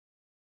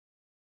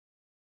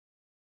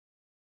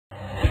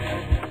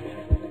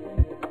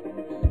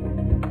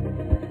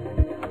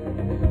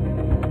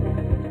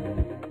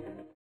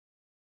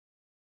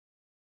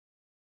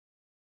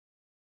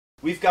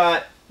We've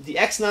got the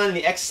X9 and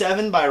the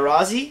X7 by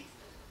Rossi,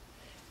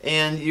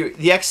 and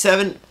the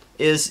X7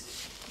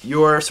 is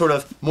your sort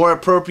of more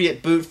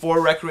appropriate boot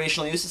for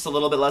recreational use. It's a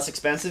little bit less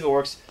expensive. It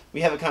works.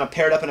 We have it kind of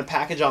paired up in a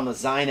package on the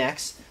Rossignol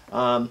X.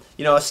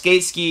 You know, a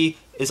skate ski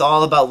is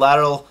all about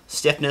lateral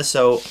stiffness,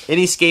 so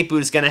any skate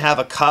boot is going to have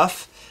a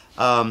cuff,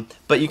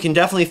 but you can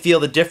definitely feel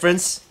the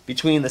difference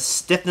between the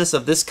stiffness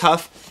of this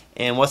cuff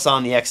and what's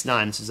on the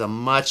X9. This is a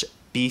much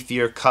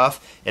beefier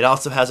cuff. It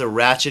also has a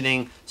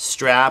ratcheting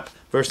strap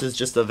versus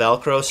just a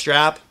Velcro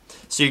strap,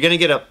 so you're going to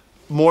get a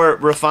more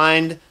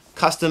refined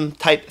custom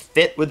type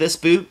fit with this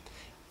boot,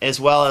 as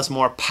well as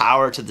more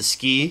power to the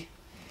ski.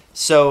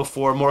 So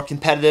for more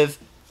competitive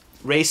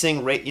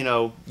racing,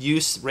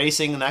 use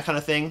racing and that kind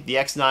of thing, the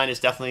X9 is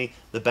definitely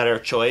the better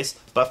choice.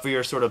 But for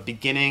your sort of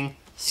beginning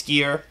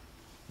skier,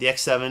 the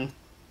X7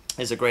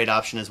 is a great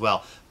option as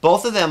well.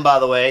 Both of them, by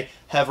the way,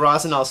 have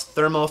Rossignol's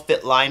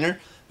ThermoFit liner,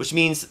 which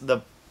means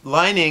the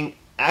lining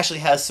actually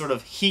has sort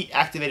of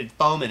heat-activated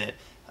foam in it.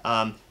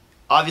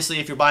 Obviously,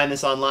 if you're buying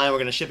this online, we're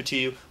going to ship it to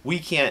you. We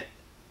can't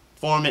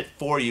form it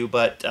for you,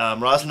 but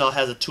Rossignol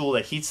has a tool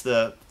that heats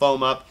the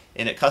foam up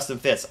and it custom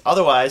fits.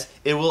 Otherwise,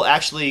 it will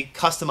actually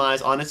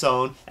customize on its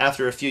own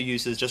after a few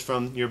uses just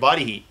from your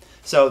body heat.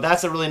 So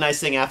that's a really nice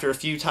thing. After a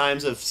few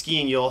times of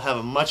skiing, you'll have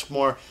a much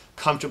more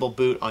comfortable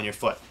boot on your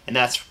foot, and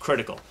that's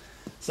critical.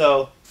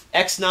 So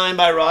X9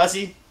 by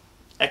Rossi,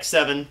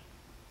 X7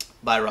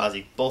 by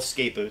Rossi, both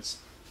skate boots.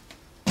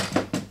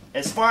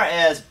 As far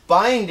as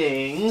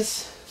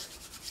bindings,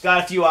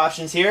 got a few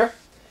options here.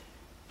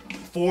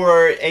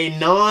 For a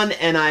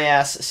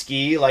non-NIS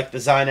ski, like the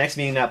Rossignol X,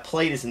 meaning that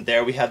plate isn't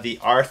there, we have the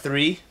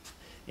R3,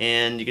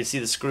 and you can see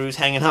the screws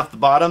hanging off the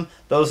bottom.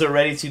 Those are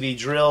ready to be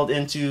drilled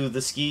into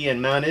the ski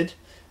and mounted.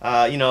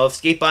 You know, if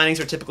skate bindings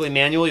are typically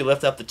manual, you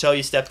lift up the toe,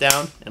 you step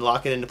down, and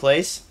lock it into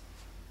place.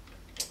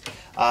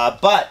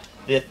 But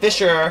the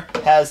Fisher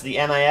has the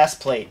NIS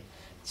plate,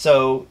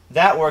 so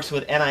that works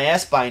with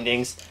NIS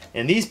bindings,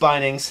 and these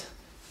bindings,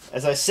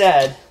 as I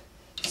said,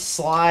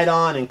 slide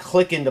on and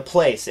click into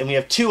place. And we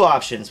have two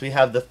options. We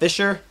have the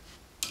Fisher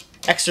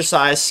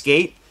Exercise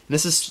Skate. And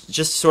this is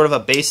just sort of a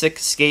basic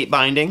skate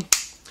binding.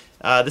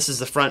 This is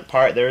the front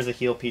part. There's a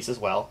heel piece as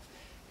well.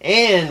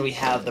 And we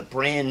have the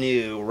brand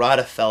new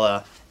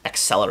Rossignol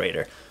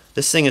Accelerator.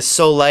 This thing is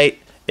so light.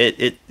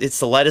 It's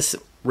the lightest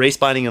race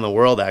binding in the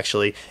world,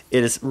 actually.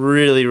 It is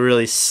really,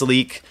 really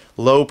sleek,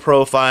 low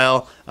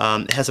profile.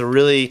 It has a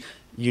really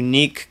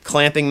unique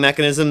clamping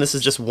mechanism. This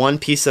is just one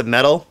piece of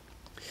metal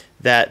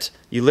that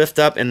you lift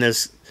up, and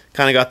there's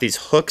kind of got these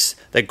hooks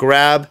that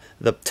grab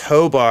the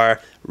tow bar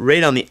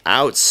right on the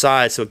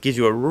outside, so it gives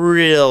you a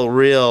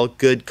real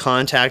good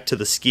contact to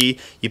the ski.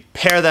 You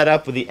pair that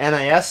up with the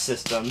NIS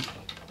system.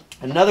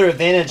 Another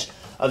advantage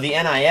of the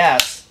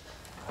NIS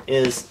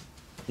is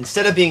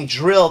instead of being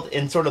drilled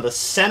in sort of the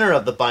center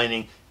of the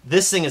binding,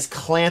 this thing is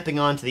clamping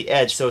onto the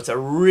edge, so it's a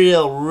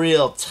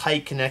real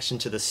tight connection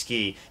to the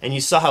ski. And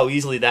you saw how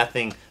easily that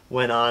thing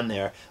went on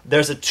there.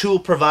 There's a tool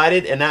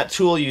provided, and that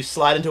tool you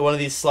slide into one of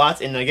these slots,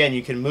 and again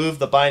you can move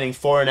the binding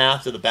fore and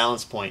after the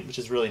balance point, which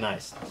is really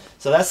nice.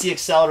 So that's the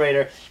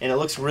Accelerator, and it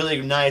looks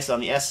really nice on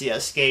the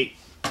SCS skate.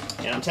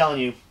 And I'm telling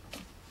you,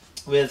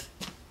 with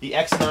the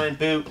X9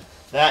 boot,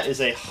 that is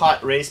a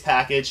hot race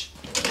package.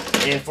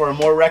 And for a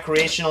more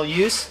recreational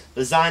use,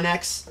 the Rossignol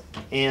X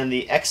and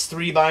the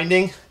X3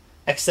 binding,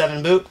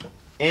 X7 boot.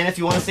 And if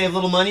you want to save a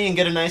little money and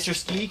get a nicer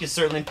ski, you can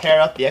certainly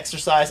pair up the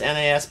Exercise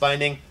NAS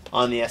binding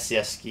on the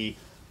SCS ski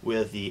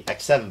with the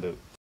X7 boot.